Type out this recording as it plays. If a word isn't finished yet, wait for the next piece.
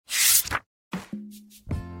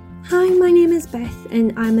Hi, my name is Beth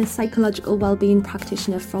and I'm a psychological wellbeing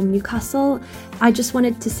practitioner from Newcastle. I just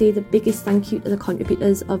wanted to say the biggest thank you to the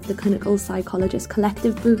contributors of the Clinical Psychologist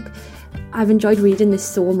Collective book. I've enjoyed reading this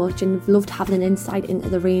so much and loved having an insight into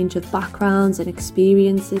the range of backgrounds and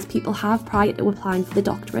experiences people have prior to applying for the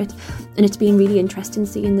doctorate, and it's been really interesting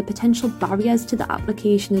seeing the potential barriers to the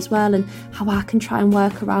application as well and how I can try and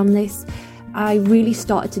work around this. I really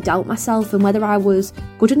started to doubt myself and whether I was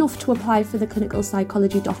good enough to apply for the clinical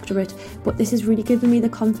psychology doctorate, but this has really given me the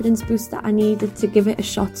confidence boost that I needed to give it a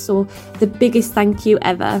shot, so the biggest thank you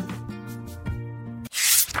ever.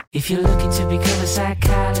 If you're looking to become a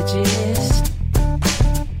psychologist,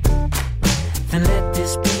 then let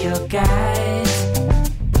this be your guide.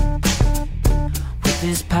 With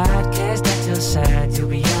this podcast at your side, you'll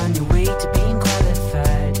be on your way to being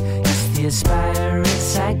qualified. It's the Aspiring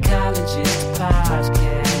Psychologist Podcast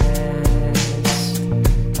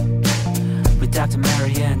with Dr.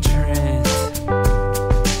 Marianne Trent.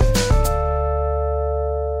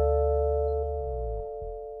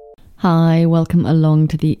 Hi, welcome along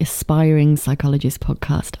to the Aspiring Psychologist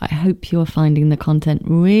Podcast. I hope you're finding the content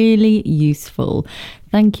really useful.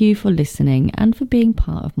 Thank you for listening and for being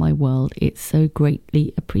part of my world. It's so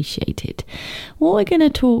greatly appreciated. What we're going to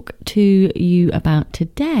talk to you about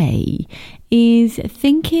today is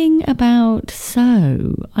thinking about,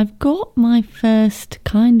 I've got my first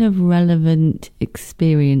kind of relevant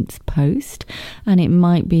experience post, and it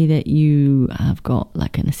might be that you have got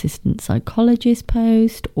like an assistant psychologist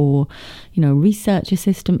post or, research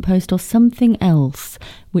assistant post or something else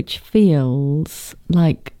which feels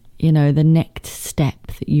like the next step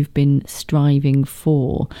that you've been striving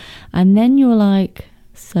for. And then you're like,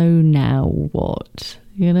 so now what?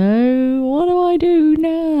 What do I do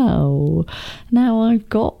now? Now I've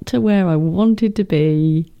got to where I wanted to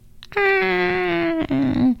be.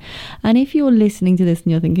 And if you're listening to this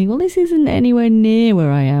and you're thinking, well, this isn't anywhere near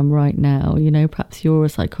where I am right now, perhaps you're a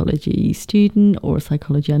psychology student or a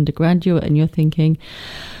psychology undergraduate and you're thinking,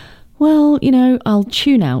 well, I'll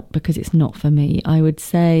tune out because it's not for me. I would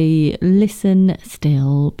say listen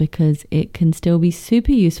still, because it can still be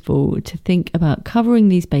super useful to think about covering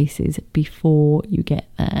these bases before you get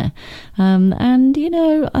there.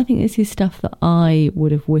 I think this is stuff that I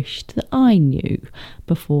would have wished that I knew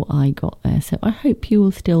before I got there. So I hope you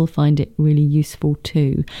will still find it really useful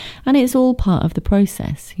too. And it's all part of the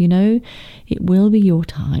process, It will be your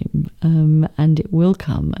time and it will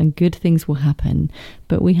come and good things will happen.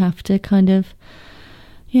 But we have to kind of,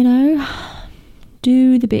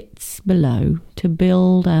 do the bits below to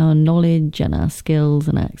build our knowledge and our skills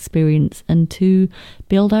and our experience and to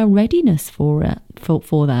build our readiness for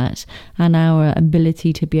that and our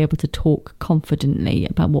ability to be able to talk confidently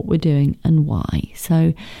about what we're doing and why.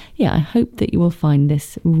 So, I hope that you will find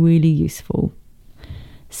this really useful.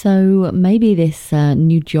 So maybe this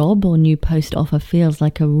new job or new post offer feels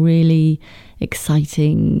like a really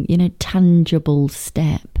exciting, tangible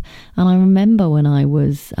step. And I remember when I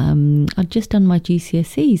was, I'd just done my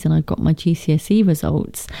GCSEs and I got my GCSE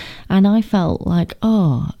results and I felt like,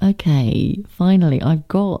 oh, okay, finally I've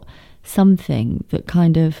got something that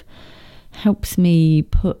kind of helps me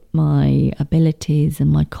put my abilities and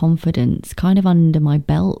my confidence kind of under my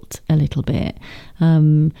belt a little bit,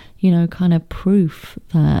 kind of proof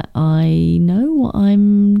that I know what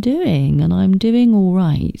I'm doing and I'm doing all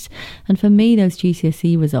right. And for me, those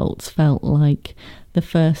GCSE results felt like the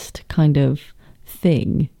first kind of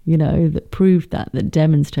thing, that proved that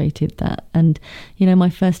demonstrated that. And, my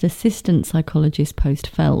first assistant psychologist post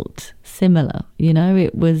felt similar,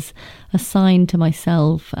 it was a sign to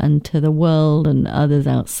myself and to the world and others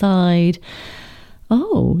outside.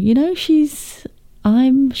 Oh, she's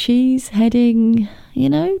heading,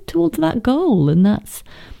 towards that goal. And that's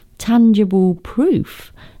tangible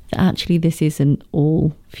proof that actually this isn't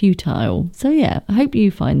all futile. So I hope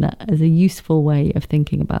you find that as a useful way of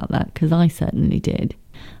thinking about that, because I certainly did.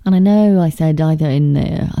 And I know I said either in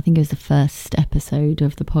I think it was the first episode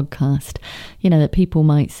of the podcast, that people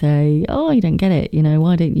might say, oh, you don't get it,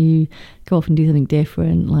 why don't you go off and do something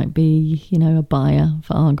different, like be, a buyer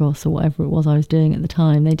for Argos or whatever it was I was doing at the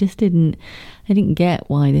time. They just didn't get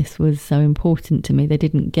why this was so important to me. They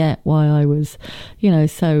didn't get why I was,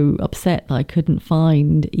 so upset that I couldn't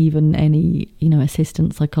find even any,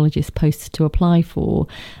 assistant psychologist posts to apply for.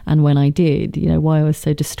 And when I did, why I was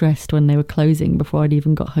so distressed when they were closing before I'd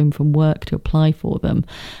even got home from work to apply for them.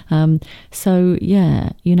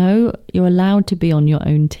 You're allowed to be on your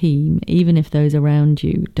own team, even if those around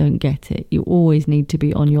you don't get get it. You always need to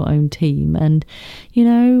be on your own team. And, you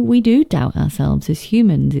know, we do doubt ourselves as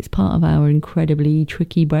humans. It's part of our incredibly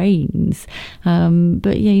tricky brains.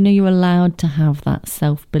 But yeah, you know, you're allowed to have that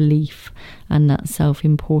self-belief and that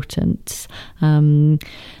self-importance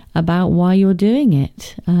about why you're doing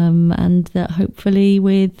it, and that hopefully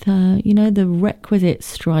with you know, the requisite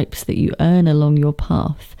stripes that you earn along your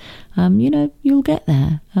path, you know, you'll get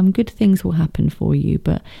there. Good things will happen for you.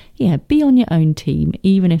 But yeah, be on your own team,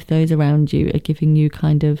 even if those around you are giving you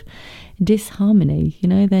kind of disharmony. You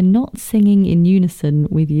know, they're not singing in unison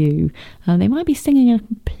with you. They might be singing a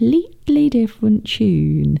completely different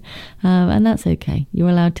tune, and that's okay. You're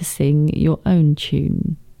allowed to sing your own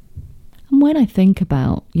tune. And when I think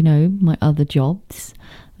about, you know, my other jobs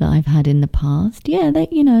that I've had in the past, yeah, they,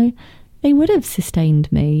 you know, they would have sustained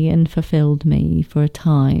me and fulfilled me for a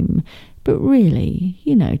time. But really,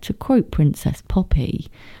 you know, to quote Princess Poppy,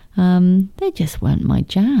 they just weren't my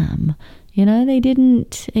jam. You know, they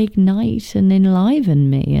didn't ignite and enliven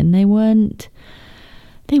me, and they weren't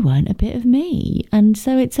a bit of me. And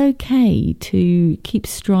so it's okay to keep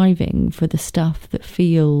striving for the stuff that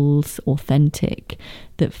feels authentic,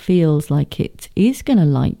 that feels like it is going to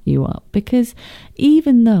light you up. Because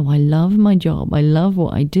even though I love my job, I love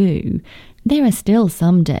what I do, there are still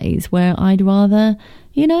some days where I'd rather,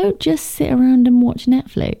 you know, just sit around and watch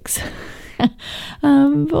Netflix.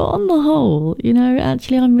 But on the whole, you know,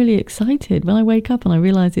 actually I'm really excited when I wake up and I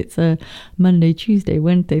realise it's a Monday, Tuesday,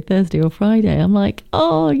 Wednesday, Thursday or Friday. I'm like,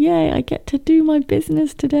 oh yay, I get to do my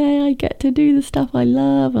business today. I get to do the stuff I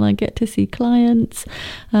love, and I get to see clients,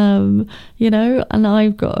 you know, and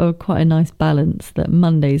I've got quite a nice balance that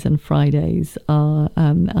Mondays and Fridays are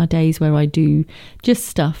days where I do just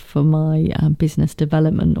stuff for my business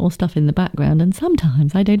development or stuff in the background, and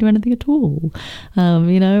sometimes I don't do anything at all.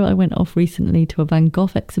 You know, I went off recently to a Van Gogh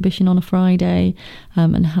exhibition on a Friday,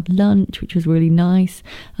 and had lunch, which was really nice.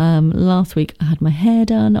 Last week I had my hair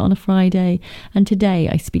done on a Friday, and today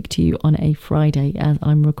I speak to you on a Friday as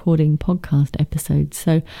I'm recording podcast episodes.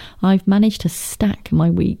 So I've managed to stack my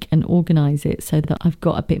week and organise it so that I've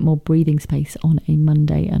got a bit more breathing space on a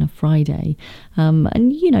Monday and a Friday.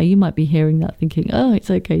 And you know, you might be hearing that thinking, oh, it's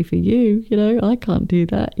okay for you, you know, I can't do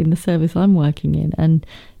that in the service I'm working in. And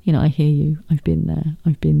you know, I hear you. I've been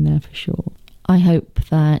there for sure. I hope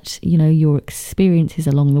that, you know, your experiences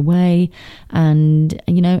along the way, and,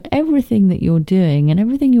 you know, everything that you're doing and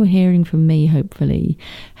everything you're hearing from me, hopefully,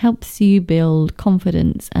 helps you build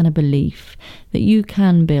confidence and a belief that you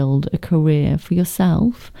can build a career for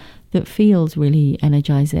yourself that feels really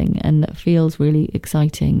energizing and that feels really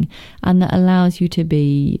exciting and that allows you to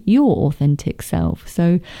be your authentic self.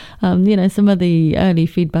 So, you know, some of the early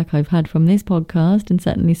feedback I've had from this podcast, and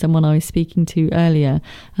certainly someone I was speaking to earlier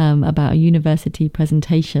about a university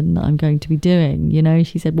presentation that I'm going to be doing, you know,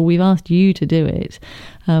 she said, well, we've asked you to do it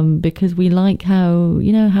because we like how,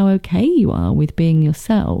 you know, how okay you are with being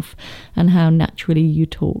yourself and how naturally you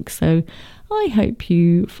talk. So I hope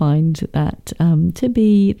you find that to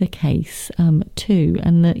be the case too,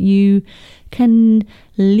 and that you can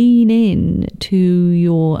lean in to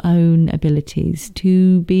your own abilities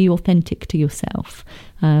to be authentic to yourself.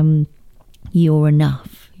 You're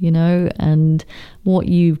enough, you know, and what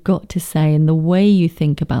you've got to say and the way you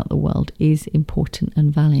think about the world is important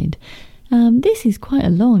and valid. This is quite a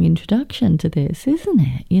long introduction to this, isn't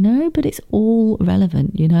it? You know, but it's all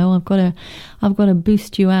relevant. You know, I've got to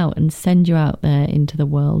boost you out and send you out there into the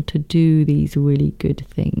world to do these really good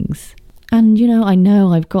things. And, you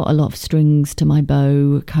know I've got a lot of strings to my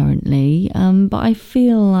bow currently, but I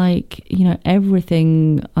feel like, you know,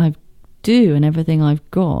 everything I do and everything I've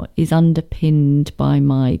got is underpinned by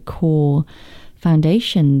my core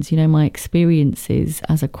foundations, you know, my experiences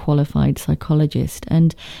as a qualified psychologist.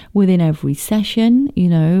 And within every session, you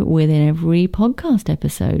know, within every podcast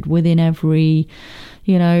episode, within every,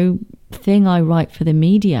 you know, thing I write for the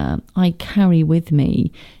media, I carry with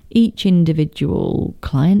me each individual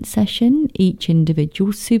client session, each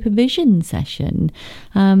individual supervision session,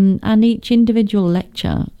 and each individual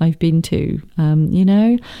lecture I've been to, you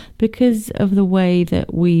know, because of the way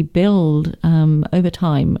that we build over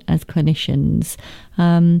time as clinicians.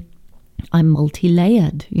 I'm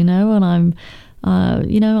multi-layered, you know, and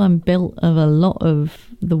I'm built of a lot of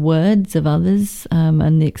the words of others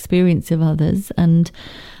and the experience of others, and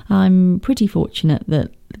I'm pretty fortunate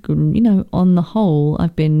that, you know, on the whole,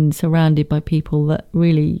 I've been surrounded by people that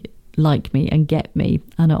really like me and get me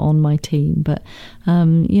and are on my team. But,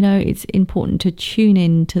 you know, it's important to tune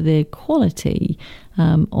in to the quality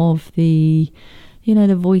of the, you know,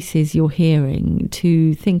 the voices you're hearing,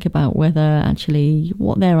 to think about whether actually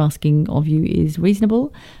what they're asking of you is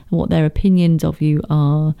reasonable and what their opinions of you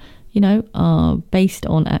are, are based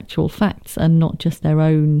on actual facts and not just their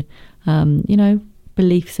own,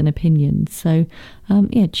 beliefs and opinions. So,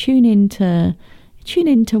 tune into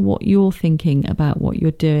what you're thinking about what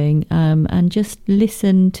you're doing, and just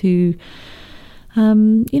listen to,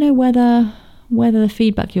 whether the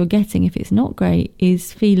feedback you're getting, if it's not great,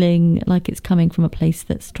 is feeling like it's coming from a place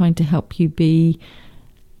that's trying to help you be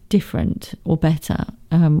different or better,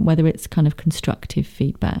 whether it's kind of constructive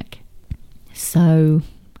feedback. So,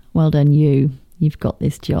 well done you. You've got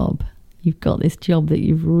this job. You've got this job that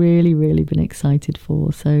you've really, really been excited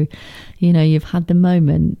for. So, you've had the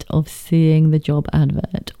moment of seeing the job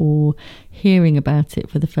advert or hearing about it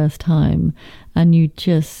for the first time, and you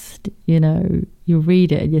just, you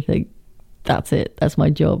read it and you think, that's it, that's my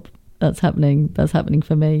job. That's happening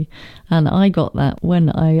for me. And I got that when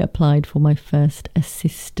I applied for my first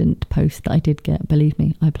assistant post that I did get. Believe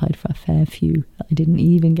me, I applied for a fair few that I didn't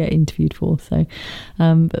even get interviewed for. So,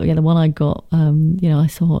 but the one I got, I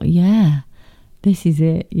thought, this is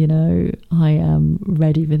it, I am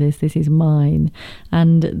ready for this. This is mine.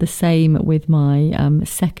 And the same with my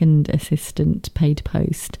second assistant paid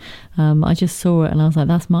post. I just saw it and I was like,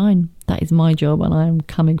 that's mine. That is my job and I'm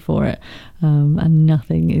coming for it. And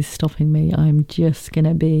nothing is stopping me. I'm just going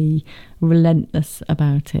to be relentless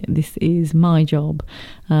about it. This is my job.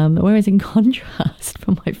 Whereas in contrast,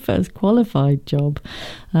 for my first qualified job,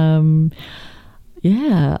 I'm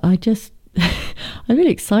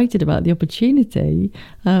really excited about the opportunity,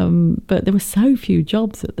 but there were so few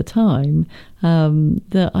jobs at the time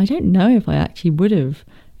that I don't know if I actually would have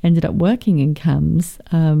ended up working in CAMHS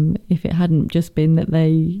if it hadn't just been that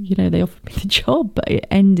they offered me the job. But it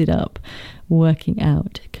ended up working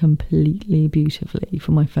out completely beautifully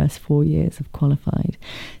for my first 4 years of qualified.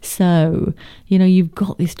 So, you've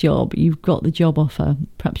got this job, you've got the job offer.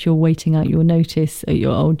 Perhaps you're waiting out your notice at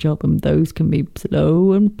your old job, and those can be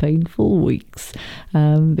slow and painful weeks.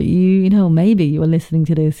 But maybe you're listening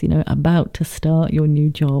to this, about to start your new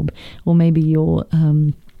job, or maybe you're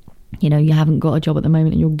you haven't got a job at the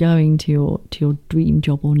moment and you're going to your dream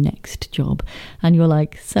job or next job, and you're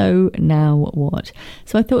like, so now what?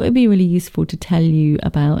 So I thought it'd be really useful to tell you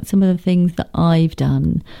about some of the things that I've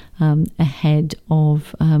done ahead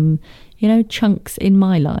of chunks in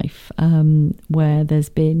my life where there's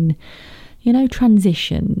been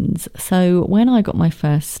transitions. So when I got my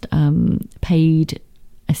first paid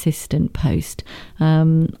assistant post,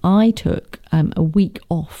 I took a week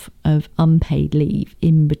off of unpaid leave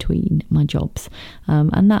in between my jobs,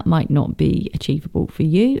 and that might not be achievable for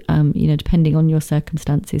you, depending on your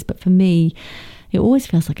circumstances, but for me it always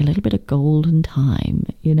feels like a little bit of golden time,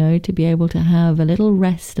 to be able to have a little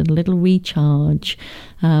rest and a little recharge,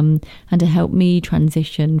 and to help me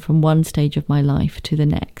transition from one stage of my life to the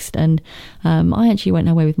next. And I actually went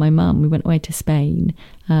away with my mum. We went away to Spain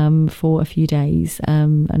for a few days,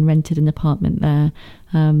 and rented an apartment there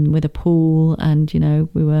with a pool, and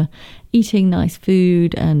we were eating nice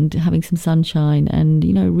food and having some sunshine, and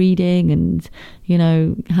reading, and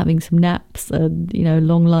having some naps, and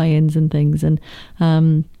long lie-ins and things. And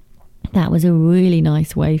that was a really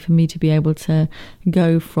nice way for me to be able to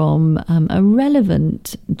go from a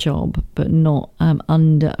relevant job, but not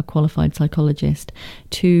under a qualified psychologist,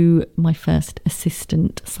 to my first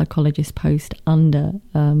assistant psychologist post under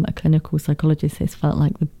a clinical psychologist. This felt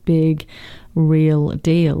like the big, real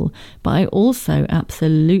deal. But I also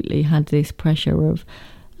absolutely had this pressure of,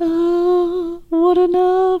 what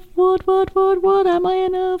enough? What? Am I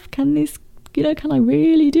enough? Can I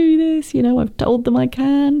really do this? I've told them I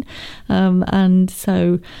can. And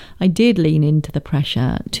so I did lean into the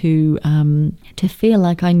pressure to feel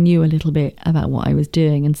like I knew a little bit about what I was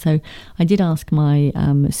doing. And so I did ask my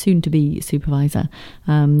soon-to-be supervisor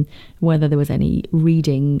whether there was any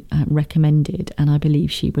reading recommended. And I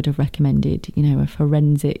believe she would have recommended, a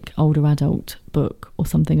forensic older adult book or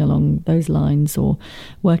something along those lines, or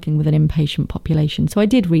working with an inpatient population. So I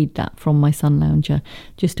did read that from my Sun Lounger,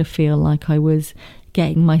 just to feel like I was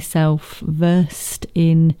getting myself versed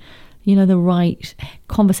in, the right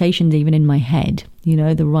conversations, even in my head,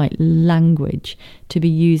 the right language to be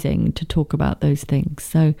using to talk about those things.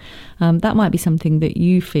 So that might be something that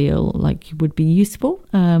you feel like would be useful,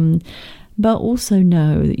 but also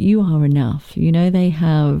know that you are enough.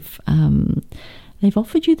 They've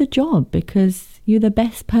offered you the job because you're the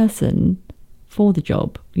best person for the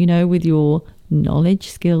job, with your knowledge,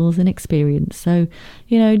 skills and experience. So,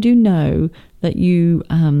 do know that you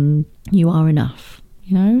are enough.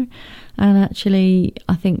 you know? And actually,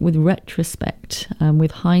 I think with retrospect,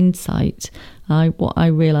 with hindsight, what I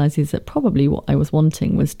realised is that probably what I was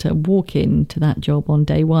wanting was to walk into that job on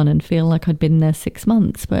day one and feel like I'd been there 6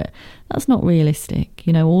 months, but that's not realistic.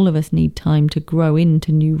 You know, all of us need time to grow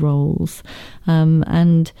into new roles.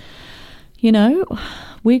 And, you know,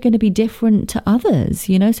 we're going to be different to others,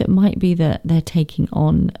 you know, so it might be that they're taking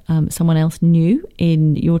on someone else new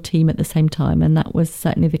in your team at the same time. And that was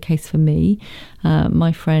certainly the case for me.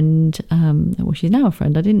 My friend, well, she's now a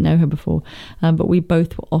friend, I didn't know her before, but we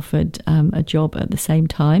both were offered a job at the same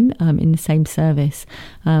time in the same service.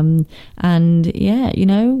 And yeah, you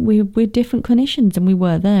know, we're different clinicians, and we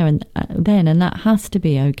were there and and that has to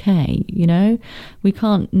be okay. You know, we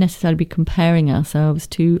can't necessarily be comparing ourselves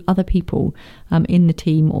to other people in the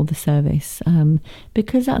team or the service,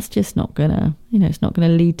 because that's just not gonna, you know, it's not gonna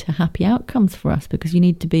lead to happy outcomes for us, because you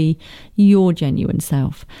need to be your genuine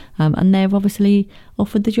self, and they've obviously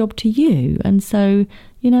offered the job to you, and so,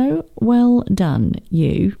 you know, well done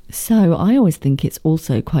you. So I always think it's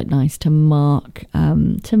also quite nice to mark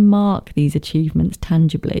these achievements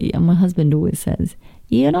tangibly, and my husband always says,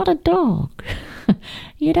 "You're not a dog,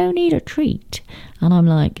 you don't need a treat," and I'm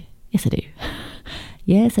like, yes I do.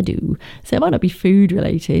 Yes, I do. So it might not be food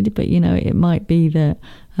related, but, you know, it might be that,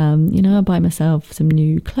 you know, I buy myself some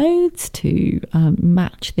new clothes to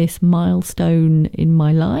match this milestone in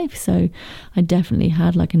my life. So I definitely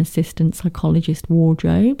had like an assistant psychologist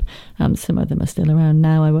wardrobe. Some of them are still around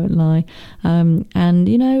now, I won't lie. And,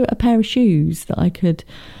 you know, a pair of shoes that I could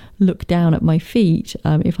look down at my feet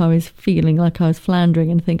if I was feeling like I was floundering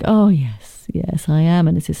and think, oh, yes, I am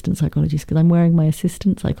an assistant psychologist because I'm wearing my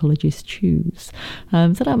assistant psychologist shoes.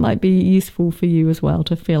 So that might be useful for you as well,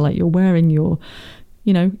 to feel like you're wearing your,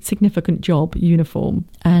 you know, significant job uniform.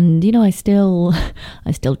 And, you know, I still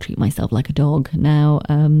treat myself like a dog now.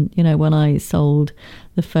 You know, when I sold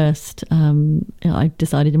the first, I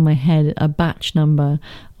decided in my head a batch number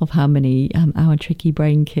of how many Our Tricky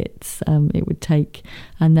Brain kits it would take,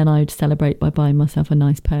 and then I'd celebrate by buying myself a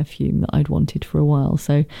nice perfume that I'd wanted for a while.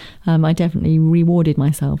 So I definitely rewarded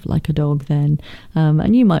myself like a dog then.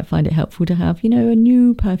 And you might find it helpful to have, you know, a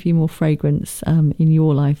new perfume or fragrance in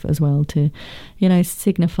your life as well, to, you know,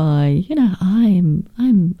 signify, you know, I'm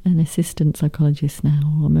an assistant psychologist now,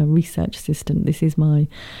 or I'm a research assistant. This is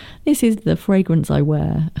the fragrance I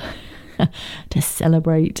wear to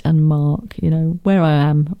celebrate and mark, you know, where I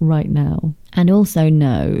am right now. And also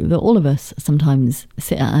know that all of us sometimes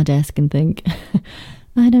sit at our desk and think,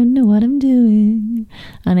 I don't know what I'm doing.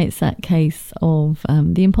 And it's that case of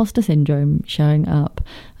the imposter syndrome showing up.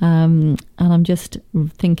 And I'm just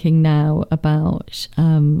thinking now about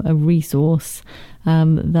a resource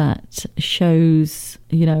that shows,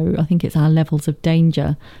 you know, I think it's our levels of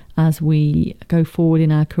danger as we go forward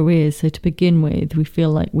in our careers. So to begin with, we feel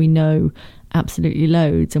like we know absolutely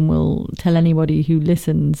loads and we'll tell anybody who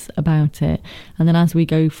listens about it. And then as we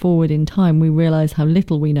go forward in time, we realise how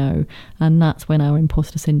little we know, and that's when our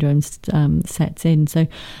imposter syndrome sets in. So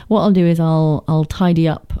what I'll do is I'll tidy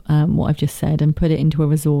up what I've just said and put it into a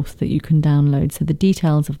resource that you can download. So the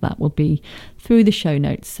details of that will be through the show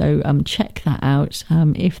notes. So check that out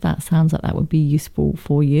if that sounds like that would be useful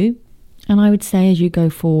for you. And I would say, as you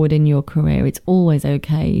go forward in your career, it's always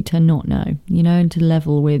okay to not know, you know, and to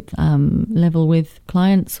level with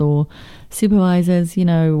clients or supervisors, you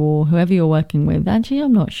know, or whoever you're working with. Actually,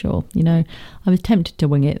 I'm not sure, you know, I was tempted to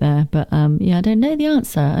wing it there, but yeah, I don't know the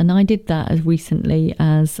answer. And I did that as recently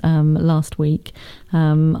as last week.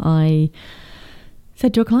 I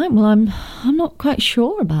said to a client, well, I'm not quite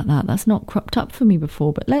sure about that. That's not cropped up for me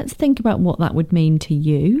before, but let's think about what that would mean to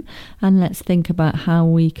you, and let's think about how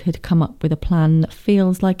we could come up with a plan that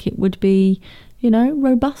feels like it would be, you know,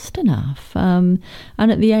 robust enough. And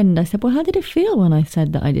at the end I said, well, how did it feel when I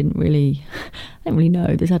said that I didn't really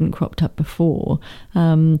know, this hadn't cropped up before.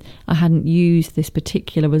 I hadn't used this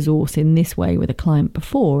particular resource in this way with a client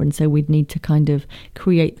before, and so we'd need to kind of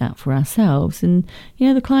create that for ourselves. And, you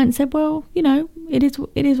know, the client said, well, you know, it is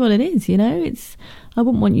what it is, you know, I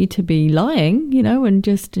wouldn't want you to be lying, you know, and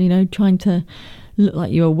just, you know, trying to look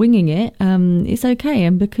like you're winging it. It's okay.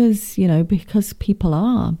 And because people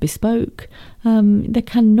are bespoke, there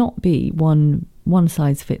cannot be one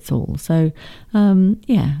size fits all. So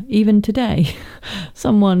yeah, even today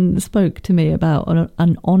someone spoke to me about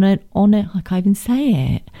an honor, I can't even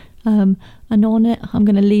say it, And on it, I'm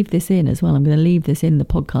going to leave this in as well. I'm going to leave this in the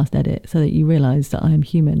podcast edit so that you realise that I am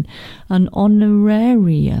human. An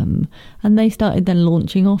honorarium. And they started then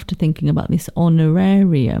launching off to thinking about this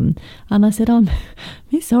honorarium. And I said, I'm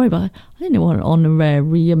sorry, but I don't know what an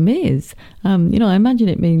honorarium is. I imagine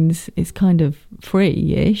it means it's kind of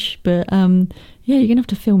free-ish, but yeah, you're going to have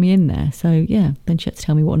to fill me in there. So yeah, then she had to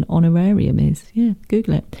tell me what an honorarium is. Yeah,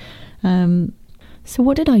 Google it. So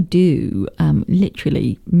what did I do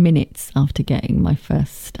literally minutes after getting my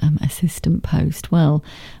first assistant post? Well,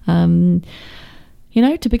 to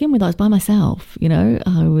begin with, I was by myself.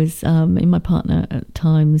 I was in my partner at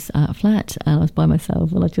times flat, and I was by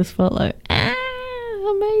myself, and I just felt like, amazing.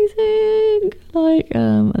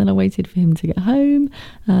 And then I waited for him to get home,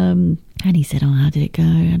 and he said, "Oh, how did it go?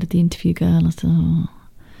 How did the interview go?" And I said, "Oh,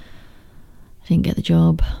 I didn't get the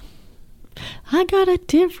job. I got a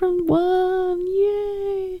different one,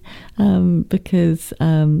 yay!" Because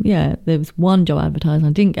there was one job advertised and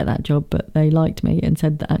I didn't get that job, but they liked me and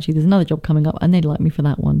said that actually there's another job coming up and they'd like me for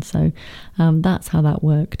that one. So that's how that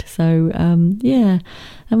worked. So and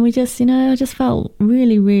we just, I just felt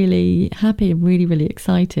really, really happy and really, really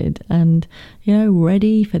excited and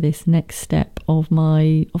ready for this next step of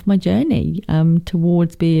my journey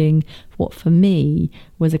towards being what for me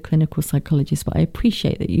was a clinical psychologist. But I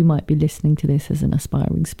appreciate that you might be listening to this as an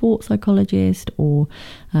aspiring sports psychologist or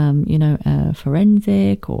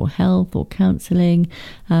forensic or health or counselling,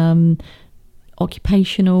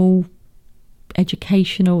 occupational,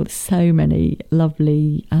 educational. So many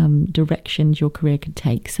lovely directions your career could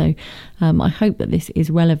take. So I hope that this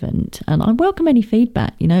is relevant, and I welcome any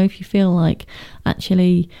feedback. If you feel like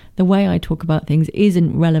actually the way I talk about things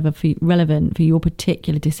isn't relevant for your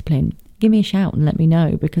particular discipline, give me a shout and let me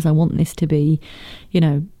know, because I want this to be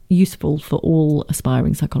useful for all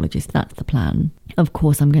aspiring psychologists. That's the plan. Of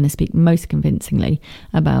course, I'm going to speak most convincingly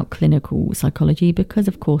about clinical psychology because,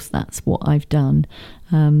 of course, that's what I've done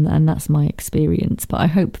and that's my experience. But I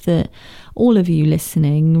hope that all of you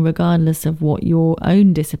listening, regardless of what your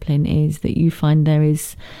own discipline is, that you find there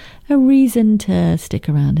is a reason to stick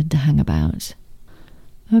around and to hang about.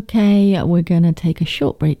 Okay, we're going to take a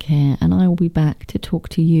short break here and I will be back to talk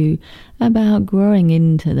to you about growing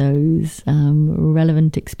into those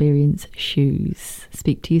relevant experience shoes.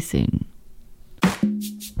 Speak to you soon. If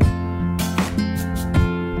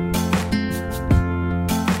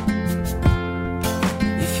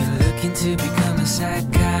you're looking to become a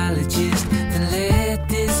psychologist, then let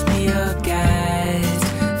this be your guide,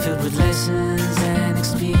 filled with lessons and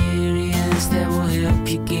experience that will help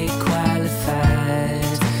you get qualified.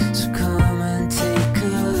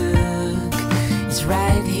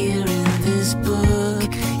 Right here in this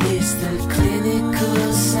book, it's the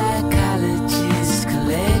Clinical Psychologist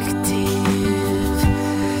Collective.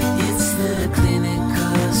 It's the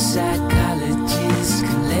Clinical Psychologist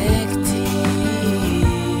Collective.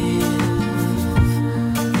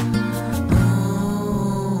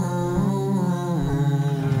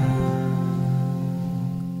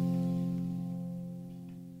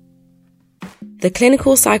 The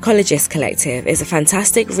Clinical Psychologist Collective is a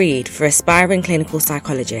fantastic read for aspiring clinical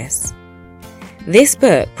psychologists. This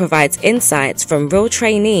book provides insights from real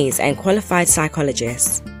trainees and qualified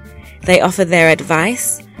psychologists. They offer their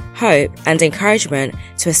advice, hope, and encouragement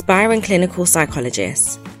to aspiring clinical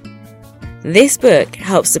psychologists. This book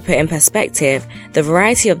helps to put in perspective the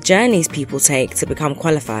variety of journeys people take to become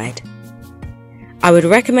qualified. I would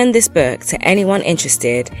recommend this book to anyone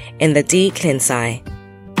interested in the D-Clin-Psy.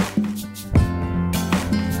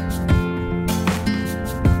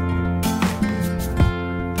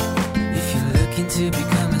 To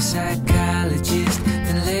become a psychologist,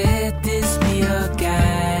 then let this be your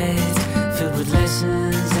guide, filled with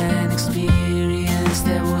lessons and experience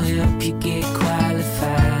that will help you get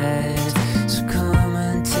qualified. So come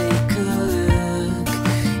and take a look.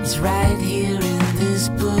 It's right here in this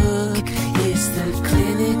book. It's the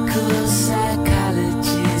Clinical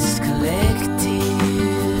Psychologist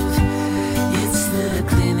Collective. It's the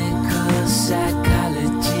Clinical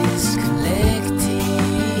Psychologist Collective.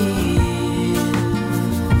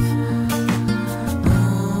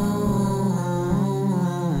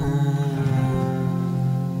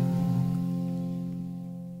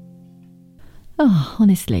 Oh,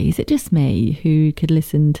 honestly, is it just me who could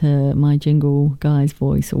listen to my jingle guy's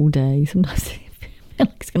voice all day? Sometimes I feel like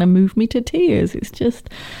it's going to move me to tears. It's just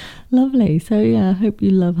lovely. So yeah, I hope you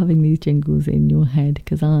love having these jingles in your head,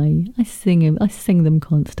 because I sing them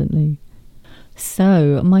constantly.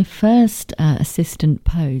 So my first assistant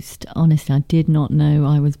post, honestly, I did not know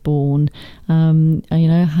I was born.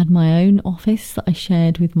 I had my own office that I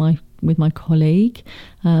shared with my colleague,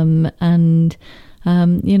 and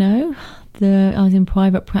You know, I was in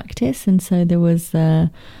private practice, and so there was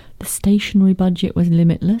the stationery budget was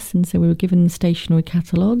limitless, and so we were given the stationery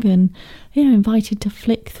catalogue and, you know, invited to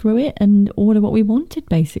flick through it and order what we wanted,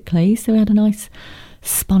 basically. So we had a nice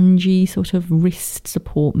spongy sort of wrist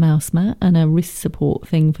support mouse mat and a wrist support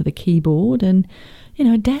thing for the keyboard, and, you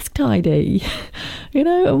know, a desk tidy. You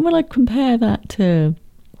know, and when I compare that to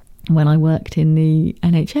when I worked in the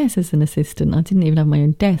NHS as an assistant, I didn't even have my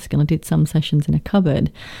own desk, and I did some sessions in a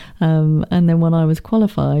cupboard. And then when I was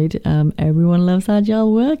qualified, everyone loves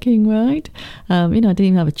agile working, right? You know, I didn't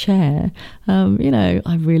even have a chair. You know,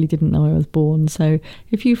 I really didn't know I was born. So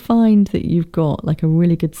if you find that you've got like a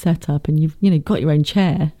really good setup and you've, you know, got your own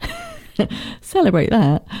chair, celebrate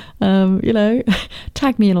that. You know,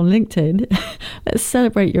 tag me in on LinkedIn. Let's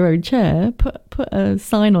celebrate your own chair. Put a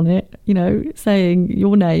sign on it, you know, saying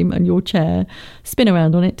your name and your chair. Spin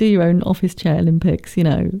around on it. Do your own office chair Olympics. You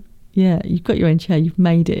know, yeah, you've got your own chair. You've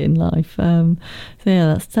made it in life. So yeah,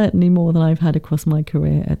 that's certainly more than I've had across my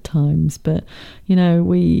career at times. But you know,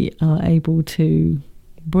 we are able to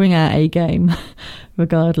bring our A game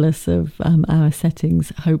regardless of our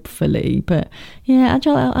settings, hopefully. But yeah,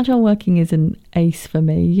 agile working is an ace for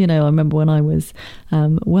me. You know, I remember when I was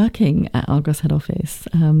working at Argos head office,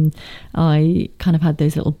 I kind of had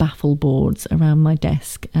those little baffle boards around my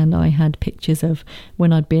desk, and I had pictures of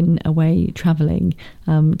when I'd been away travelling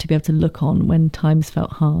to be able to look on when times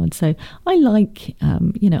felt hard. So I like,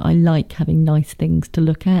 you know, I like having nice things to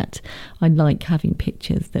look at. I like having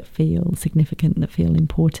pictures that feel significant, that feel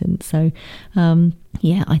important. So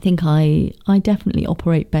yeah, I think I definitely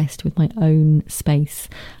operate best with my own space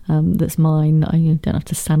that's mine. I don't have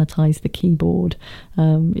to sanitize the keyboard,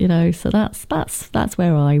 you know. So that's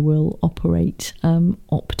where I will operate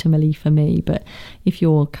optimally for me. But if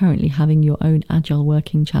you're currently having your own agile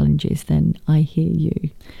working challenges, then I hear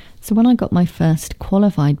you. So when I got my first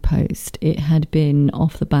qualified post, it had been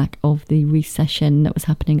off the back of the recession that was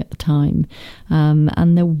happening at the time.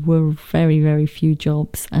 And there were very, very few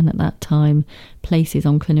jobs. And at that time, places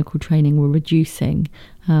on clinical training were reducing.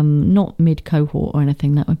 Not mid-cohort or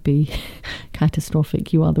anything, that would be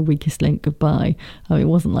catastrophic. You are the weakest link, goodbye. It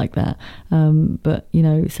wasn't like that. But, you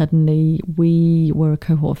know, suddenly we were a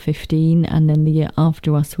cohort of 15, and then the year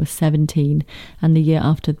after us was 17. And the year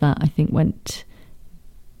after that, I think, went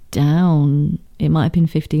down. It might have been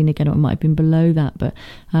 15 again, or it might have been below that, but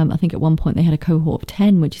I think at one point they had a cohort of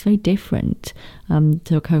 10, which is very different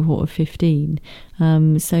to a cohort of 15.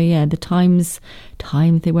 So yeah, the times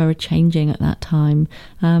they were changing at that time.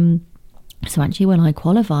 So actually, when I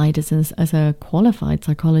qualified as a qualified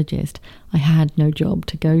psychologist, I had no job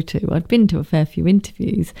to go to. I'd been to a fair few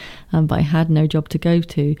interviews, but I had no job to go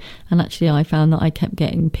to. And actually, I found that I kept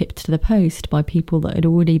getting pipped to the post by people that had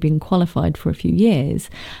already been qualified for a few years.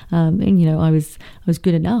 And you know, I was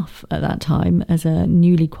good enough at that time as a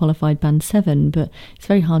newly qualified Band 7, but it's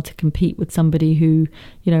very hard to compete with somebody who,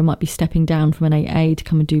 you know, might be stepping down from an 8A to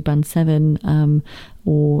come and do Band 7,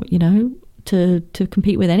 or you know, to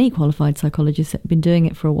compete with any qualified psychologist that had been doing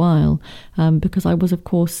it for a while, because I was, of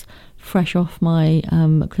course, fresh off my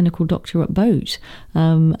clinical doctorate boat.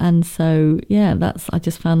 And so, yeah, I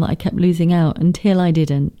just found that I kept losing out until I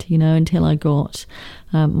didn't, you know, until I got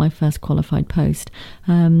my first qualified post.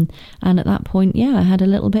 And at that point, yeah, I had a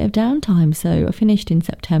little bit of downtime. So I finished in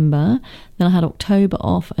September, then I had October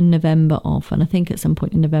off and November off. And I think at some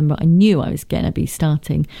point in November, I knew I was going to be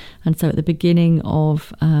starting. And so at the beginning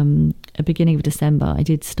of December, I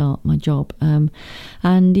did start my job.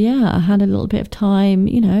 And yeah, I had a little bit of time,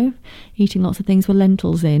 you know, eating lots of things with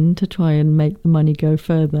lentils in to try and make the money go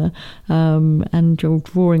further, and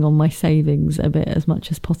drawing on my savings a bit as much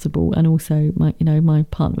as possible. And also my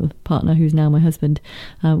partner who's now my husband,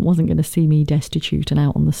 wasn't going to see me destitute and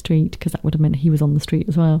out on the street, because that would have meant he was on the street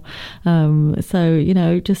as well. So, you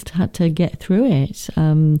know, just had to get through it,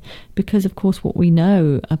 because of course what we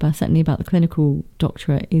know certainly about the clinical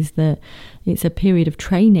doctorate is that it's a period of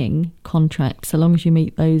training contract. So long as you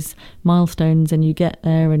meet those milestones and you get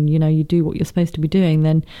there and, you know, you do what you're supposed to be doing,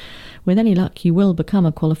 then with any luck you will become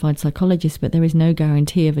a qualified psychologist, but there is no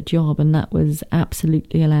guarantee of a job. And that was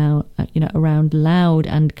absolutely around loud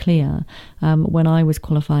and clear when I was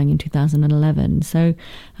qualifying in 2011. So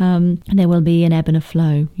there will be an ebb and a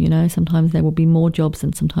flow, you know, sometimes there will be more jobs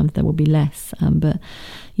and sometimes there will be less, but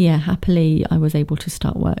yeah, happily I was able to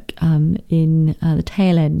start work in the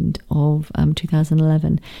tail end of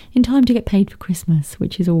 2011, in time to get paid for Christmas,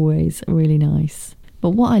 which is always really nice. But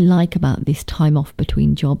what I like about this time off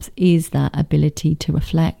between jobs is that ability to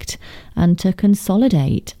reflect and to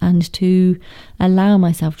consolidate and to allow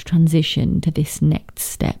myself to transition to this next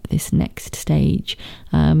step, this next stage,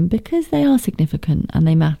 because they are significant and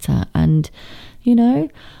they matter. And, you know,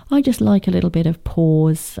 I just like a little bit of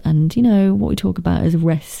pause and, you know, what we talk about is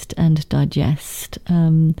rest and digest,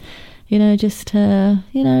 you know, just to,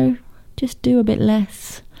 you know, just do a bit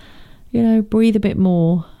less, you know, breathe a bit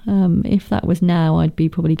more. If that was now, I'd be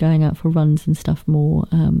probably going out for runs and stuff more.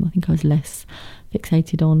 I think I was less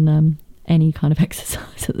fixated on any kind of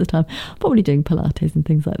exercise at the time. Probably doing Pilates and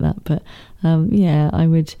things like that. But yeah, I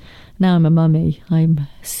would. Now I'm a mummy. I'm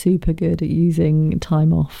super good at using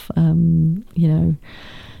time off, you know,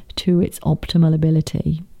 to its optimal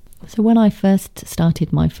ability. So when I first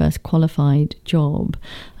started my first qualified job,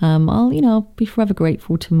 I'll be forever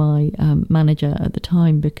grateful to my manager at the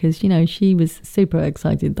time, because, you know, she was super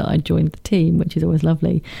excited that I joined the team, which is always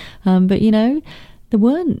lovely. But, you know, there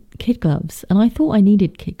weren't kid gloves, and I thought I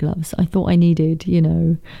needed kid gloves. I thought I needed, you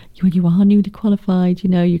know, when you are newly qualified,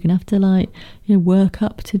 you know, you're going to have to, like, you know, work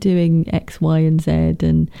up to doing X, Y, and Z,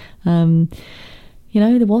 and you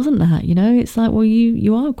know, there wasn't that. You know, it's like, well,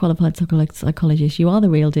 you are a qualified psychologist. You are the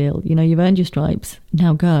real deal. You know, you've earned your stripes.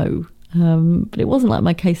 Now go. But it wasn't like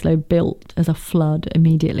my caseload built as a flood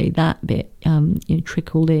immediately. That bit, you know,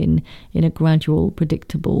 trickled in a gradual,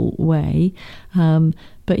 predictable way.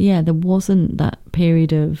 But yeah, there wasn't that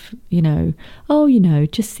period of, you know, oh, you know,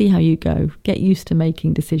 just see how you go. Get used to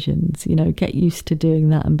making decisions. You know, get used to doing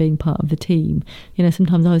that and being part of the team. You know,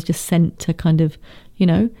 sometimes I was just sent to kind of, you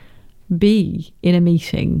know, be in a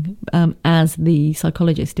meeting as the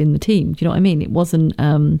psychologist in the team. Do you know what I mean? It wasn't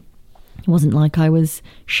like I was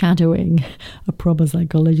shadowing a proper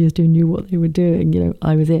psychologist who knew what they were doing. You know,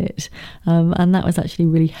 I was it. And that was actually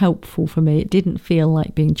really helpful for me. It didn't feel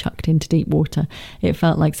like being chucked into deep water. It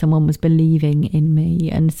felt like someone was believing in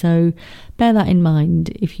me. And so bear that in mind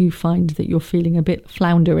if you find that you're feeling a bit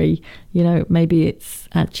floundery. You know, maybe it's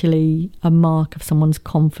actually a mark of someone's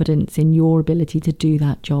confidence in your ability to do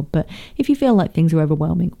that job. But if you feel like things are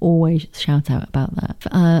overwhelming, always shout out about that.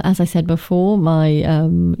 As I said before, I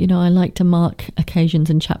like to mark occasions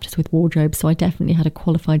and chapters with wardrobe. So I definitely had a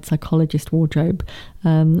qualified psychologist wardrobe.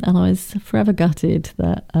 And I was forever gutted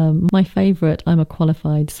that my favourite I'm a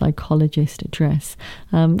qualified psychologist dress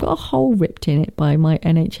got a hole ripped in it by my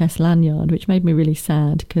NHS lanyard, which made me really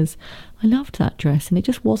sad because I loved that dress and it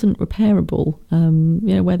just wasn't repairable.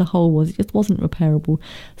 You know, where the hole was, it just wasn't repairable.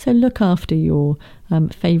 So look after your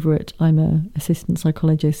favourite I'm a assistant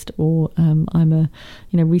psychologist or I'm a,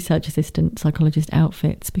 you know, research assistant psychologist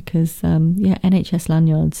outfits, because NHS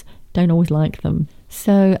lanyards, don't always like them.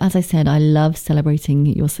 So as I said, I love celebrating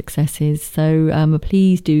your successes. So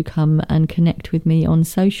please do come and connect with me on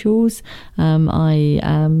socials. I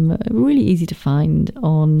am really easy to find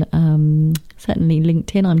on certainly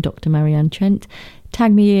LinkedIn. I'm Dr. Marianne Trent.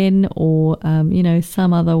 Tag me in or,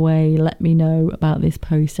 some other way. Let me know about this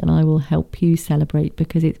post and I will help you celebrate,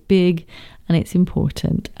 because it's big and it's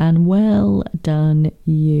important. And well done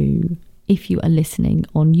you. If you are listening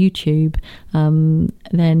on YouTube,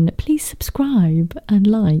 then please subscribe and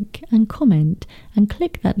like and comment and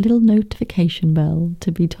click that little notification bell to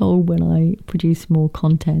be told when I produce more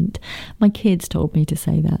content. My kids told me to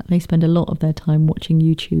say that. They spend a lot of their time watching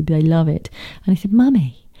YouTube. They love it. And I said,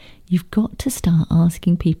 Mummy, you've got to start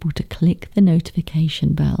asking people to click the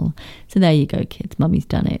notification bell. So there you go, kids. Mummy's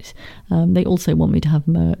done it. They also want me to have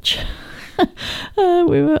merch. I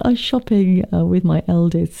was shopping with my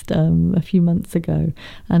eldest a few months ago,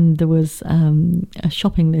 and there was a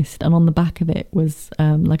shopping list, and on the back of it was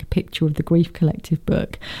like a picture of the Grief Collective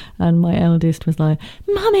book, and my eldest was like,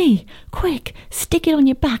 Mummy, quick, stick it on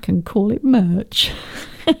your back and call it merch.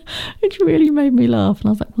 Which really made me laugh, and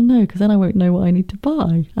I was like, well, no, because then I won't know what I need to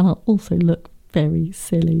buy, and I'll also look very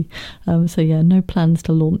silly. So yeah, no plans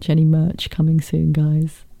to launch any merch coming soon,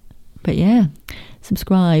 guys. But yeah,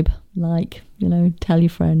 subscribe, like, tell your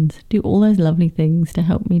friends, do all those lovely things to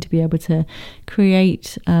help me to be able to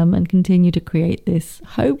create and continue to create this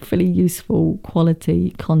hopefully useful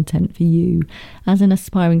quality content for you as an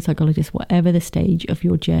aspiring psychologist, whatever the stage of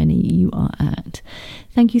your journey you are at.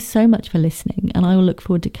 Thank you so much for listening, and I will look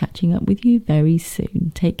forward to catching up with you very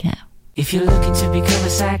soon. Take care. If you're looking to become a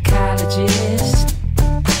psychologist,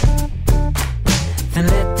 then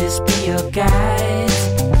let this be your guide.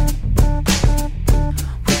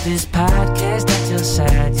 This podcast at your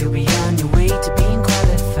side, you'll be on your way to being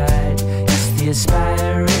qualified. It's the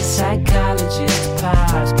Aspiring Psychologist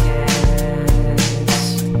Podcast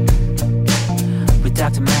with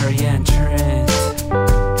Dr. Marianne Trent.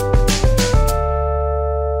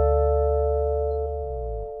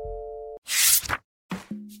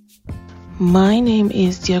 My name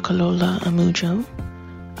is Diakolola Amujo.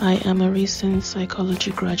 I am a recent psychology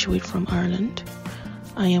graduate from Ireland.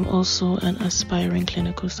 I am also an aspiring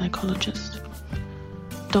clinical psychologist.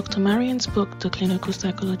 Dr. Marian's book, The Clinical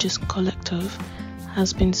Psychologist Collective,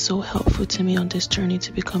 has been so helpful to me on this journey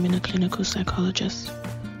to becoming a clinical psychologist.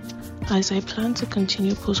 As I plan to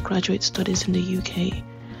continue postgraduate studies in the UK,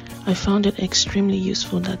 I found it extremely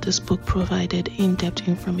useful that this book provided in-depth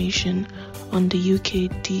information on the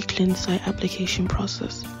UK DClinPsy application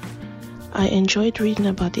process. I enjoyed reading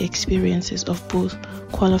about the experiences of both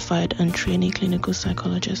qualified and trainee clinical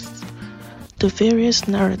psychologists. The various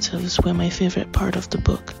narratives were my favorite part of the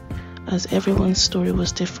book, as everyone's story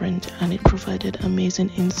was different and it provided amazing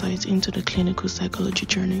insights into the clinical psychology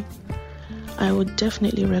journey. I would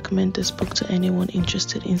definitely recommend this book to anyone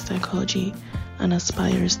interested in psychology and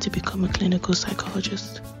aspires to become a clinical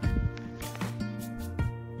psychologist.